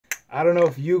I don't know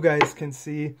if you guys can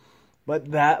see,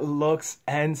 but that looks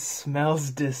and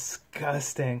smells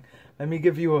disgusting. Let me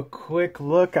give you a quick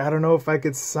look. I don't know if I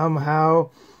could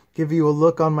somehow give you a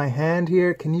look on my hand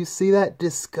here. Can you see that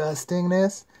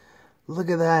disgustingness? Look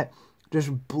at that.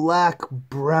 Just black,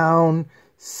 brown,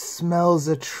 smells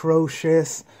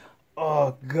atrocious.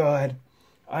 Oh, God.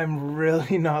 I'm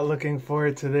really not looking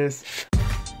forward to this.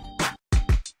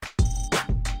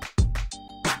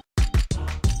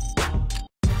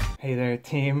 Hey there,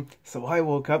 team. So I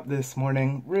woke up this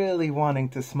morning really wanting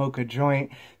to smoke a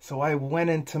joint. So I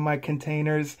went into my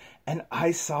containers and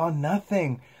I saw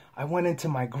nothing. I went into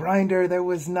my grinder, there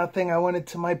was nothing. I went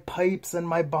into my pipes and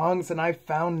my bongs and I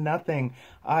found nothing.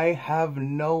 I have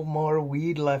no more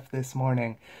weed left this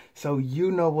morning. So you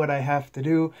know what I have to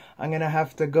do. I'm gonna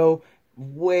have to go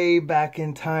way back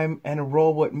in time and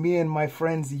roll what me and my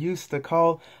friends used to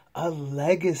call a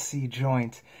legacy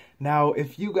joint. Now,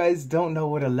 if you guys don't know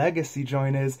what a legacy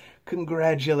joint is,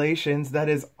 congratulations. That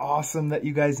is awesome that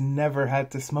you guys never had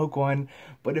to smoke one.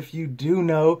 But if you do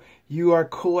know, you are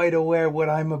quite aware what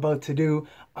I'm about to do.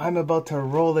 I'm about to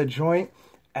roll a joint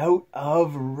out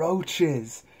of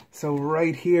roaches. So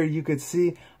right here, you could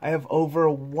see I have over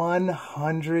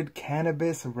 100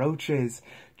 cannabis roaches.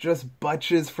 Just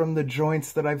bunches from the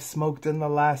joints that I've smoked in the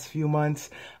last few months.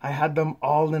 I had them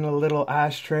all in a little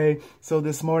ashtray. So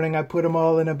this morning I put them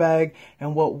all in a bag.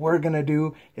 And what we're gonna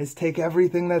do is take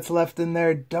everything that's left in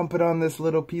there, dump it on this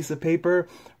little piece of paper,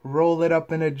 roll it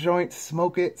up in a joint,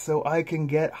 smoke it so I can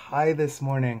get high this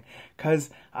morning.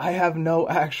 Cause I have no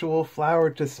actual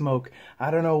flower to smoke. I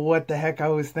don't know what the heck I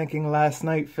was thinking last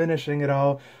night finishing it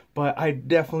all, but I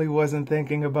definitely wasn't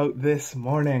thinking about this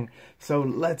morning. So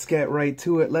let's get right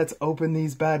to it. Let's open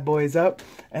these bad boys up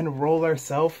and roll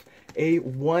ourselves a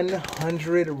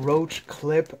 100 roach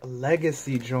clip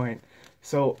legacy joint.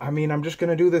 So, I mean, I'm just going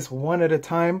to do this one at a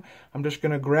time. I'm just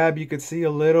going to grab, you could see a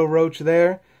little roach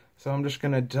there. So I'm just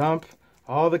going to dump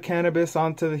all the cannabis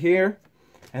onto here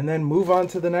and then move on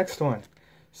to the next one.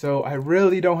 So I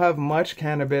really don't have much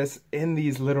cannabis in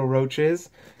these little roaches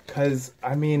because,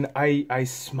 I mean, I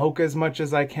smoke as much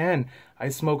as I can. I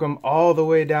smoke them all the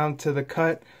way down to the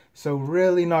cut. So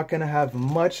really not going to have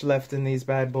much left in these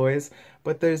bad boys.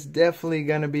 But there's definitely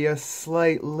going to be a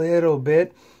slight little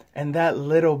bit. And that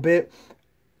little bit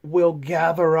will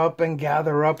gather up and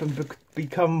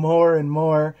become more and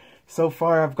more. So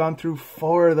far, I've gone through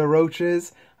 4 of the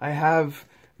roaches. I have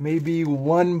maybe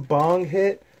 1 bong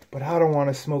hit. But I don't want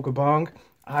to smoke a bong.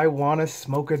 I want to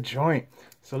smoke a joint.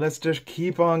 So let's just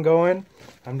keep on going.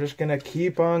 I'm just going to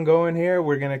keep on going here.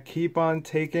 We're going to keep on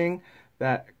taking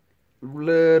that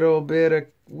little bit of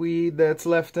weed that's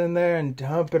left in there and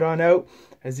dump it on out.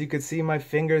 As you can see, my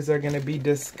fingers are going to be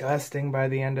disgusting by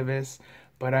the end of this.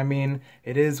 But I mean,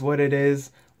 it is what it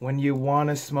is. When you want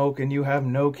to smoke and you have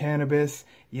no cannabis,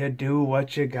 you do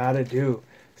what you gotta do.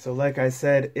 So like I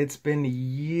said, it's been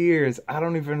years. I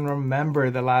don't even remember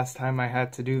the last time I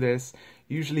had to do this.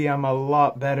 Usually I'm a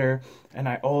lot better and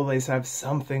I always have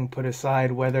something put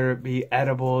aside, whether it be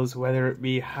edibles, whether it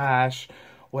be hash,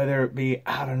 whether it be,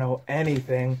 I don't know,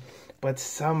 anything. But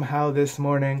somehow this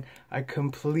morning I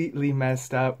completely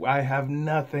messed up. I have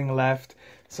nothing left.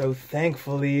 So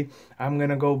thankfully, I'm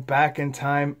going to go back in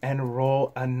time and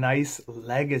roll a nice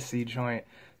legacy joint.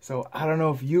 So I don't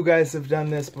know if you guys have done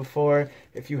this before.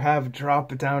 If you have,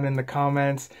 drop it down in the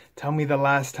comments. Tell me the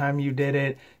last time you did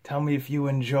it. Tell me if you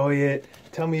enjoy it.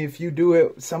 Tell me if you do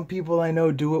it. Some people I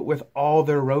know do it with all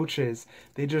their roaches.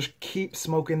 They just keep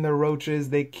smoking their roaches.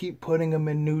 They keep putting them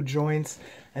in new joints.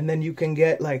 And then you can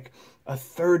get like a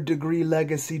 3rd degree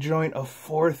legacy joint, a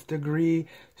 4th degree.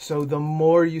 So the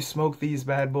more you smoke these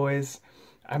bad boys,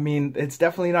 I mean, it's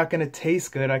definitely not going to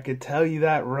taste good. I could tell you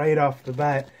that right off the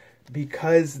bat.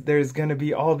 Because there's going to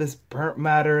be all this burnt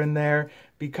matter in there,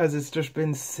 because it's just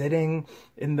been sitting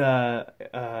in the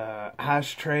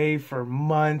ashtray for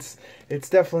months. It's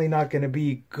definitely not going to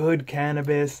be good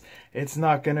cannabis. It's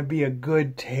not going to be a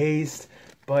good taste,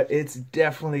 but it's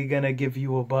definitely going to give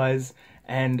you a buzz.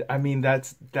 And I mean,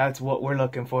 that's what we're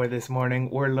looking for this morning.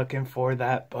 We're looking for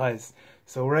that buzz.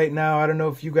 So right now, I don't know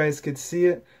if you guys could see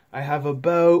it. I have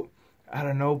about, I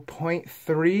don't know,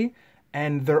 0.3.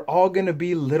 And they're all going to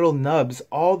be little nubs.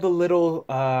 All the little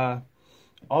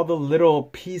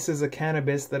pieces of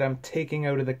cannabis that I'm taking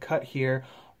out of the cut here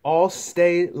all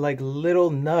stay like little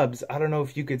nubs. I don't know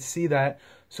if you could see that.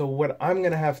 So what I'm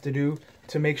going to have to do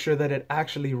to make sure that it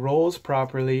actually rolls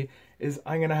properly is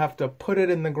I'm going to have to put it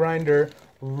in the grinder,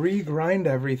 regrind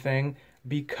everything,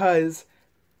 because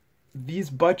these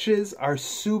bunches are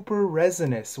super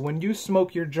resinous. When you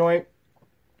smoke your joint,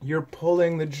 you're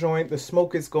pulling the joint, the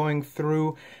smoke is going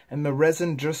through, and the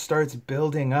resin just starts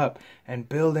building up and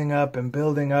building up and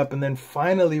building up. And then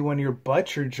finally, when you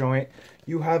butt your joint,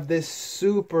 you have this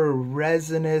super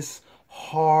resinous,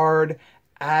 hard,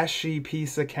 ashy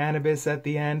piece of cannabis at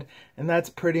the end. And that's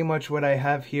pretty much what I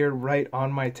have here right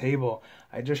on my table.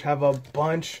 I just have a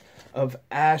bunch of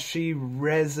ashy,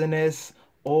 resinous,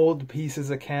 old pieces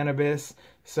of cannabis.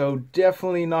 So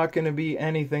definitely not going to be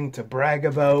anything to brag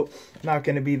about, not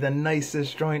going to be the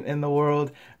nicest joint in the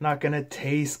world, not going to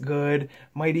taste good,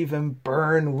 might even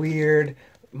burn weird,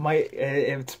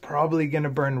 it's probably going to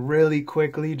burn really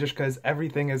quickly just because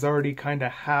everything is already kind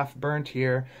of half burnt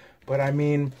here. But I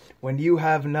mean, when you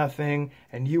have nothing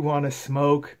and you want to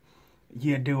smoke,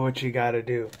 you do what you got to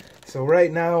do. So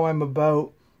right now I'm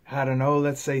about, I don't know,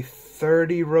 let's say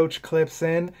 30 roach clips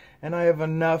in, and I have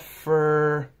enough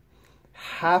for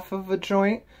half of a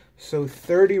joint. So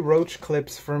 30 roach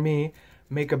clips for me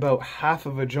make about half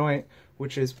of a joint,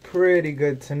 which is pretty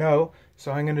good to know.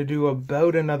 So I'm going to do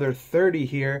about another 30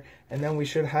 here, and then we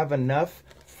should have enough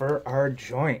for our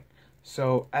joint.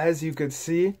 So as you could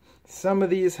see, some of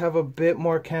these have a bit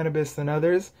more cannabis than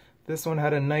others. This one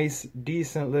had a nice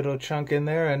decent little chunk in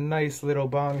there, a nice little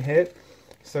bong hit.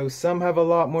 So some have a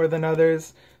lot more than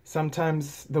others.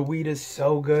 Sometimes the weed is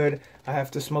so good, I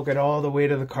have to smoke it all the way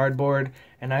to the cardboard,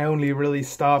 and I only really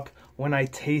stop when I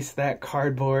taste that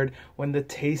cardboard. When the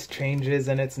taste changes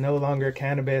and it's no longer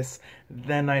cannabis,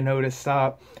 then I know to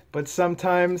stop. But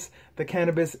sometimes the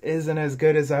cannabis isn't as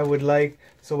good as I would like,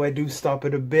 so I do stop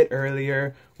it a bit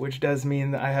earlier, which does mean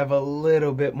that I have a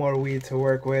little bit more weed to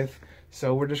work with.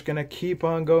 So we're just gonna keep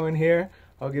on going here.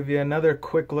 I'll give you another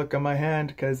quick look at my hand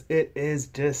because it is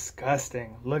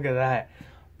disgusting. Look at that.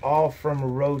 All from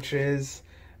roaches.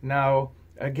 Now,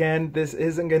 again, this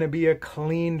isn't going to be a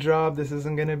clean job. This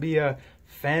isn't going to be a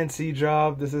fancy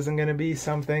job. This isn't going to be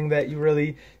something that you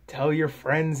really tell your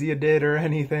friends you did or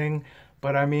anything.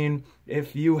 But I mean,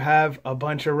 if you have a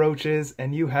bunch of roaches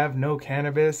and you have no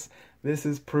cannabis, this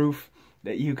is proof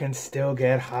that you can still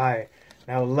get high.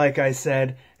 Now, like I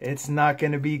said, it's not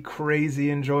going to be crazy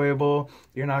enjoyable.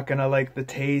 You're not going to like the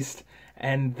taste.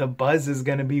 And the buzz is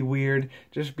going to be weird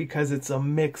just because it's a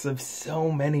mix of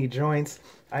so many joints.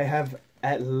 I have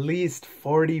at least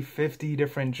 40, 50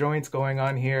 different joints going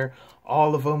on here,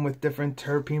 all of them with different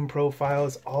terpene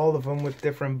profiles, all of them with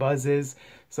different buzzes.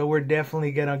 So we're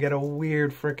definitely going to get a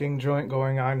weird freaking joint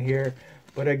going on here.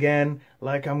 But again,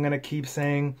 like I'm going to keep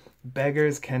saying,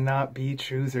 beggars cannot be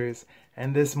choosers.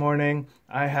 And this morning,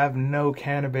 I have no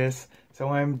cannabis, so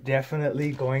I'm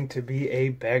definitely going to be a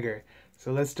beggar.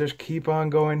 So let's just keep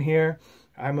on going here.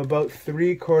 I'm about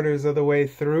 3/4 of the way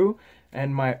through,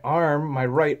 and my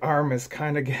right arm is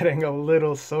kind of getting a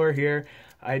little sore here.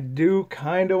 I do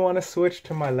kind of want to switch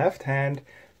to my left hand,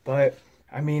 but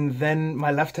I mean, then my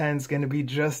left hand's going to be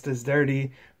just as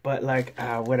dirty, but like,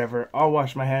 whatever. I'll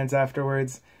wash my hands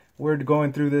afterwards. We're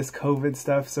going through this COVID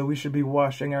stuff, so we should be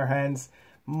washing our hands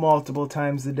multiple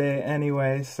times a day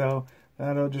anyway, so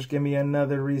that'll just give me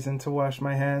another reason to wash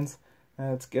my hands.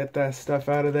 Let's get that stuff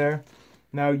out of there.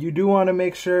 Now, you do want to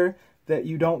make sure that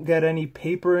you don't get any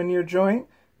paper in your joint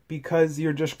because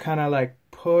you're just kind of like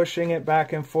pushing it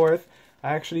back and forth.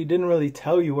 I actually didn't really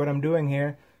tell you what I'm doing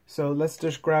here. So let's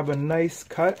just grab a nice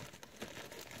cut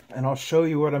and I'll show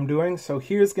you what I'm doing. So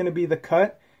here's going to be the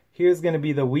cut. Here's going to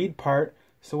be the weed part.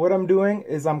 So what I'm doing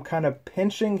is I'm kind of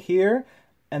pinching here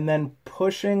and then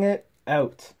pushing it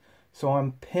out. So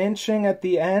I'm pinching at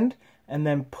the end and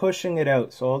then pushing it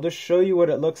out. So I'll just show you what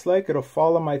it looks like. It'll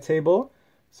fall on my table.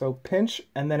 So pinch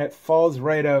and then it falls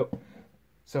right out.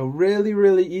 So really,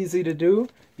 really easy to do.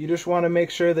 You just want to make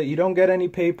sure that you don't get any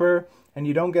paper and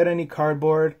you don't get any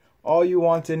cardboard. All you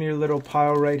want in your little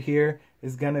pile right here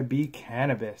is going to be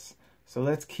cannabis. So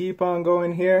let's keep on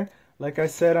going here. Like I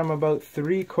said, I'm about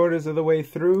 3/4 of the way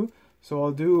through. So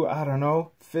I'll do, I don't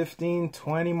know, 15,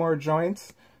 20 more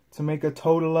joints to make a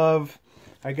total of,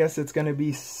 I guess it's going to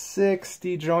be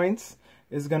 60 joints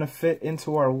is going to fit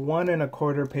into our 1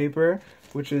 1/4 paper,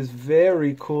 which is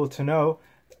very cool to know.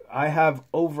 I have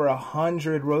over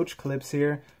 100 roach clips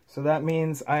here, so that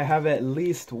means I have at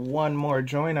least one more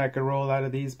joint I could roll out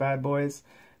of these bad boys.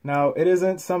 Now, it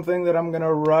isn't something that I'm going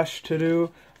to rush to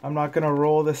do. I'm not going to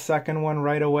roll the second one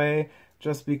right away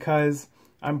just because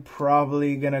I'm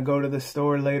probably going to go to the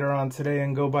store later on today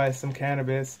and go buy some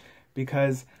cannabis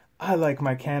because I like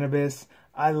my cannabis.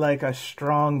 I like a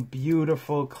strong,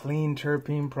 beautiful, clean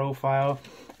terpene profile,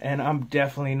 and I'm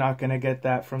definitely not going to get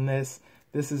that from this.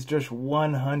 This is just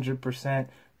 100%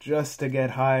 just to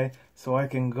get high so I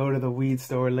can go to the weed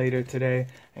store later today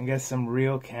and get some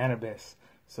real cannabis.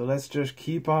 So let's just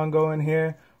keep on going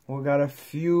here. We got a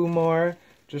few more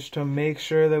just to make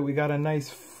sure that we got a nice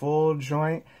full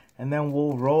joint, and then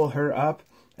we'll roll her up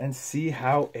and see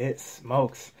how it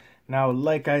smokes. Now,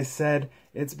 like I said,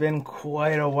 it's been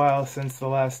quite a while since the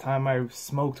last time I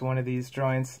smoked one of these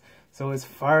joints. So as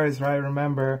far as I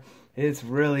remember, it's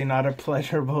really not a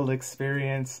pleasurable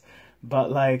experience.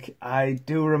 But like, I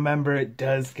do remember it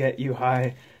does get you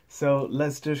high. So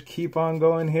let's just keep on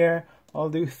going here. I'll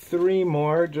do 3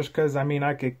 more just because, I mean,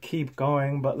 I could keep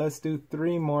going. But let's do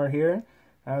 3 more here.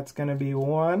 That's going to be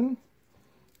 1.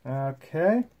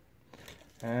 Okay.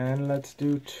 And let's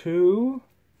do 2.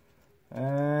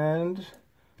 And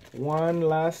 1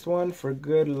 last one for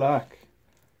good luck.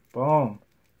 Boom.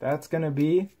 That's going to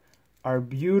be our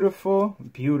beautiful,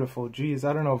 geez,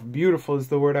 I don't know if beautiful is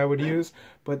the word I would use,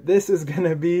 but this is going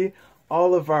to be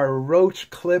all of our roach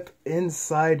clip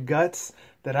inside guts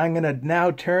that I'm going to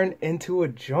now turn into a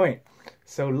joint.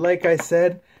 So like I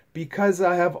said, because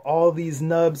I have all these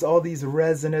nubs, all these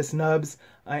resinous nubs,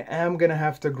 I am going to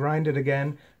have to grind it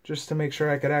again just to make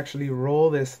sure I could actually roll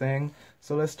this thing.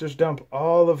 So let's just dump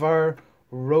all of our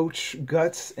roach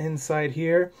guts inside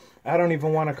here. I don't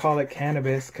even want to call it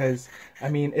cannabis because, I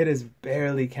mean, it is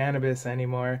barely cannabis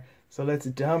anymore. So let's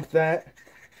dump that,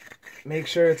 make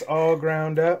sure it's all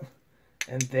ground up,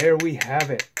 and there we have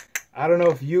it. I don't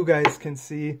know if you guys can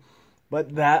see,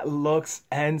 but that looks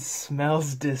and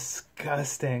smells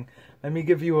disgusting. Let me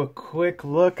give you a quick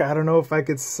look. I don't know if I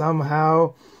could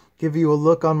somehow give you a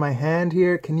look on my hand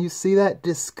here. Can you see that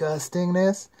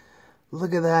disgustingness?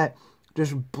 Look at that.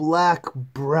 Just black,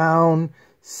 brown,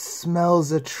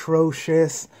 smells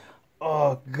atrocious.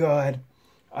 Oh, God.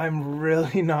 I'm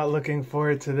really not looking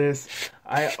forward to this.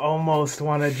 I almost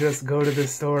want to just go to the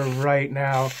store right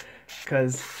now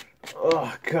because,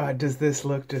 oh, God, does this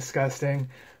look disgusting.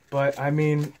 But, I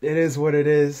mean, it is what it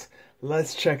is.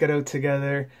 Let's check it out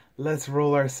together. Let's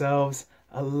roll ourselves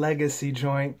a legacy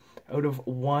joint out of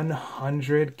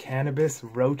 100 cannabis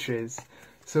roaches.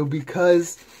 So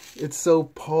because it's so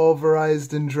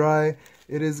pulverized and dry,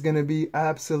 it is going to be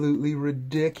absolutely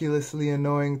ridiculously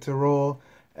annoying to roll.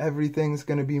 Everything's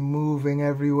going to be moving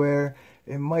everywhere.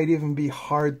 It might even be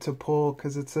hard to pull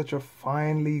because it's such a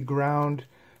finely ground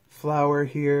flower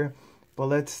here. But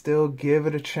let's still give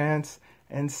it a chance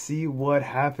and see what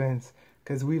happens.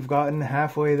 Because we've gotten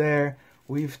halfway there.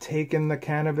 We've taken the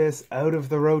cannabis out of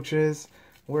the roaches.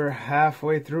 We're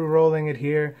halfway through rolling it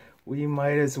here. We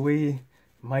might as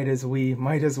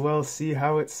well see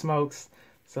how it smokes.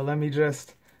 So let me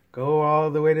just go all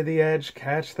the way to the edge,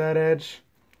 catch that edge.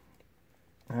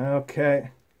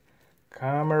 Okay,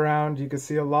 come around. You can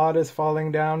see a lot is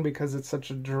falling down because it's such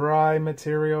a dry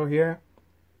material here.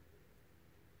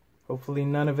 Hopefully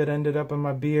none of it ended up in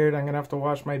my beard. I'm gonna have to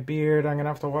wash my beard. I'm gonna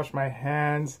have to wash my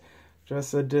hands.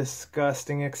 Just a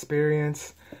disgusting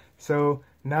experience. So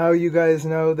now you guys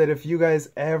know that if you guys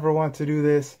ever want to do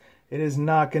this, it is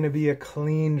not going to be a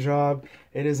clean job.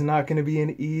 It is not going to be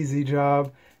an easy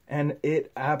job. And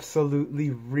it absolutely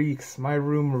reeks. My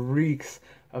room reeks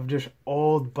of just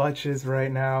old butches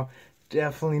right now.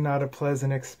 Definitely not a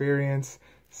pleasant experience.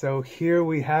 So here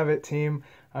we have it, team.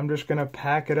 I'm just going to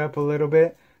pack it up a little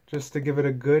bit just to give it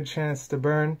a good chance to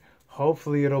burn.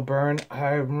 Hopefully it'll burn.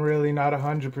 I'm really not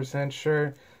 100%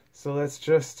 sure. So let's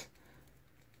just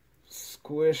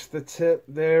squish the tip.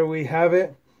 There we have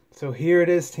it. So here it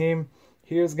is, team.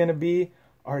 Here's going to be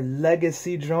our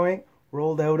legacy joint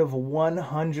rolled out of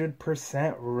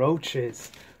 100%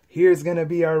 roaches. Here's going to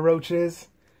be our roaches.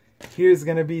 Here's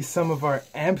going to be some of our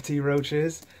empty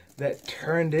roaches that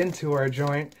turned into our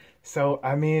joint. So,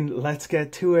 I mean, let's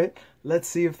get to it. Let's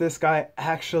see if this guy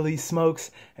actually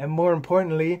smokes. And more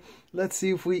importantly, let's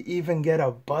see if we even get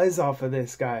a buzz off of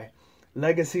this guy.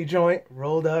 Legacy joint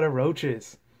rolled out of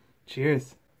roaches.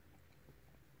 Cheers.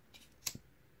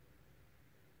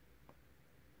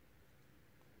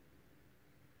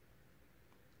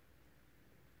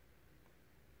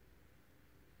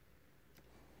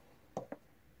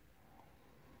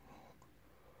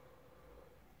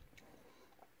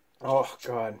 Oh,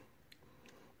 God.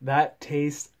 That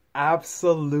tastes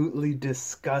absolutely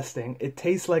disgusting. It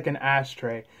tastes like an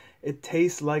ashtray. It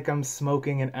tastes like I'm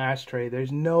smoking an ashtray.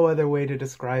 There's no other way to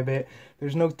describe it.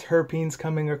 There's no terpenes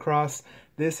coming across.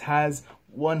 This has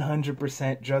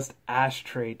 100% just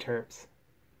ashtray terps.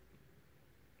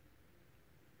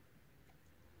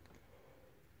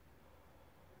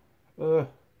 Ugh.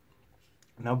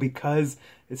 Now, because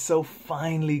it's so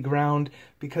finely ground,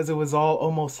 because it was all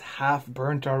almost half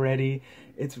burnt already,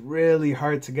 it's really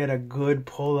hard to get a good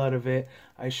pull out of it.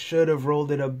 I should have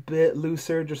rolled it a bit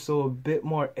looser just so a bit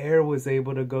more air was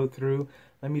able to go through.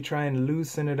 Let me try and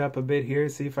loosen it up a bit here,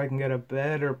 see if I can get a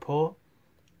better pull.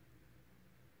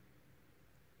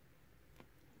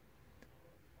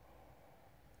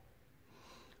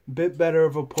 bit better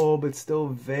of a pull, but still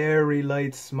very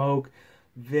light smoke,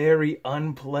 very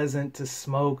unpleasant to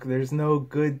smoke. There's no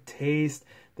good taste,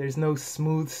 there's no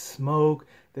smooth smoke,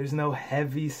 there's no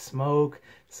heavy smoke,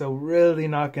 so really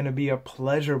not going to be a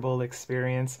pleasurable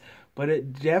experience. But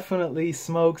it definitely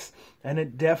smokes, and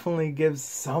it definitely gives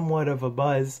somewhat of a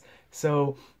buzz.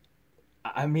 So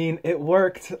I mean, it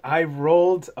worked. I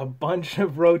rolled a bunch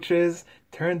of roaches,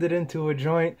 turned it into a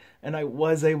joint, and I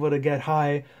was able to get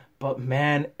high. But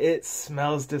man, it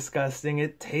smells disgusting.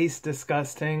 It tastes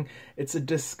disgusting. It's a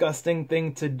disgusting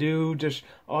thing to do. Just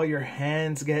all your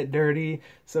hands get dirty.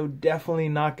 So definitely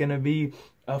not going to be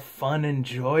a fun,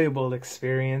 enjoyable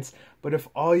experience. But if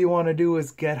all you want to do is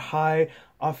get high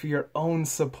off your own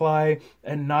supply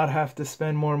and not have to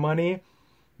spend more money,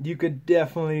 you could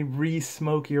definitely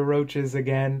re-smoke your roaches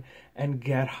again and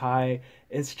get high.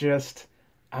 It's just,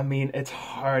 I mean, it's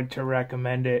hard to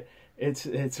recommend it. It's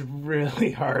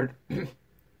really hard.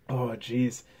 Oh,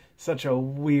 geez. Such a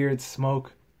weird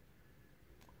smoke.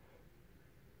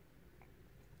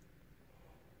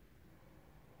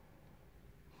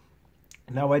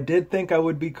 Now, I did think I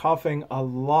would be coughing a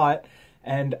lot,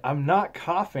 and I'm not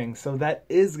coughing, so that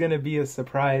is going to be a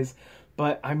surprise.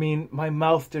 But, I mean, my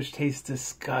mouth just tastes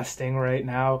disgusting right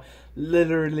now.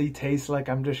 Literally tastes like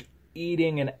I'm just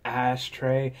eating an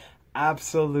ashtray.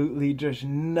 Absolutely just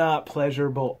not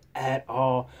pleasurable at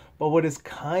all. But what is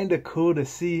kind of cool to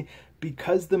see,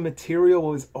 because the material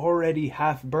was already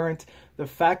half burnt, the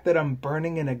fact that I'm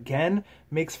burning it again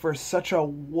makes for such a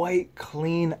white,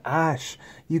 clean ash.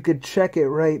 You could check it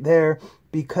right there.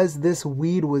 Because this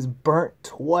weed was burnt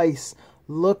twice,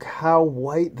 look how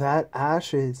white that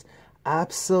ash is.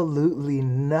 Absolutely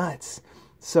nuts.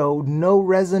 So no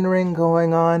resin ring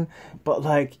going on, but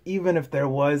like even if there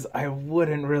was, I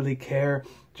wouldn't really care,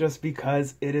 just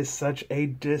because it is such a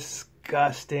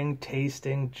disgusting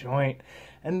tasting joint.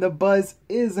 And the buzz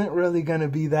isn't really going to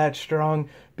be that strong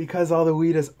because all the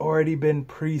weed has already been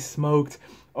pre-smoked,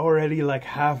 already like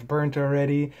half burnt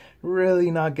already.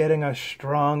 Really not getting a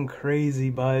strong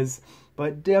crazy buzz,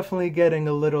 but definitely getting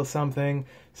a little something.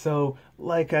 So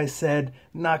like I said,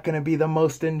 not going to be the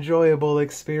most enjoyable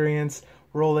experience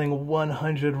rolling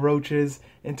 100 roaches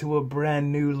into a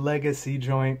brand new legacy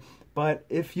joint. But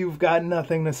if you've got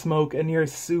nothing to smoke and you're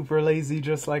super lazy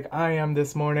just like I am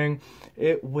this morning,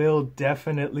 it will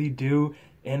definitely do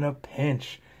in a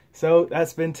pinch. So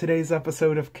that's been today's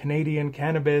episode of Canadian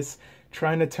Cannabis,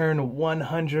 trying to turn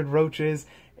 100 roaches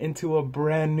into a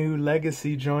brand new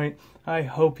legacy joint. I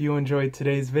hope you enjoyed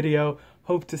today's video.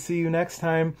 Hope to see you next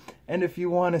time. And if you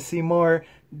want to see more,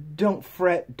 don't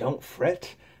fret.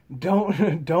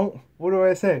 What do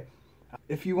I say?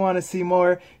 If you want to see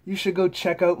more, you should go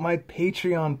check out my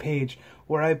Patreon page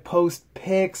where I post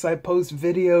pics, I post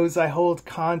videos, I hold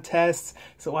contests.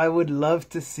 So I would love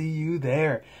to see you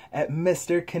there at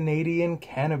Mr. Canadian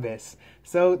Cannabis.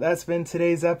 So that's been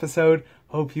today's episode.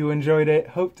 Hope you enjoyed it.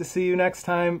 Hope to see you next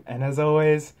time. And as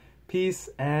always, peace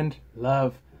and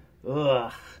love.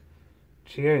 Ugh.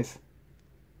 Cheers.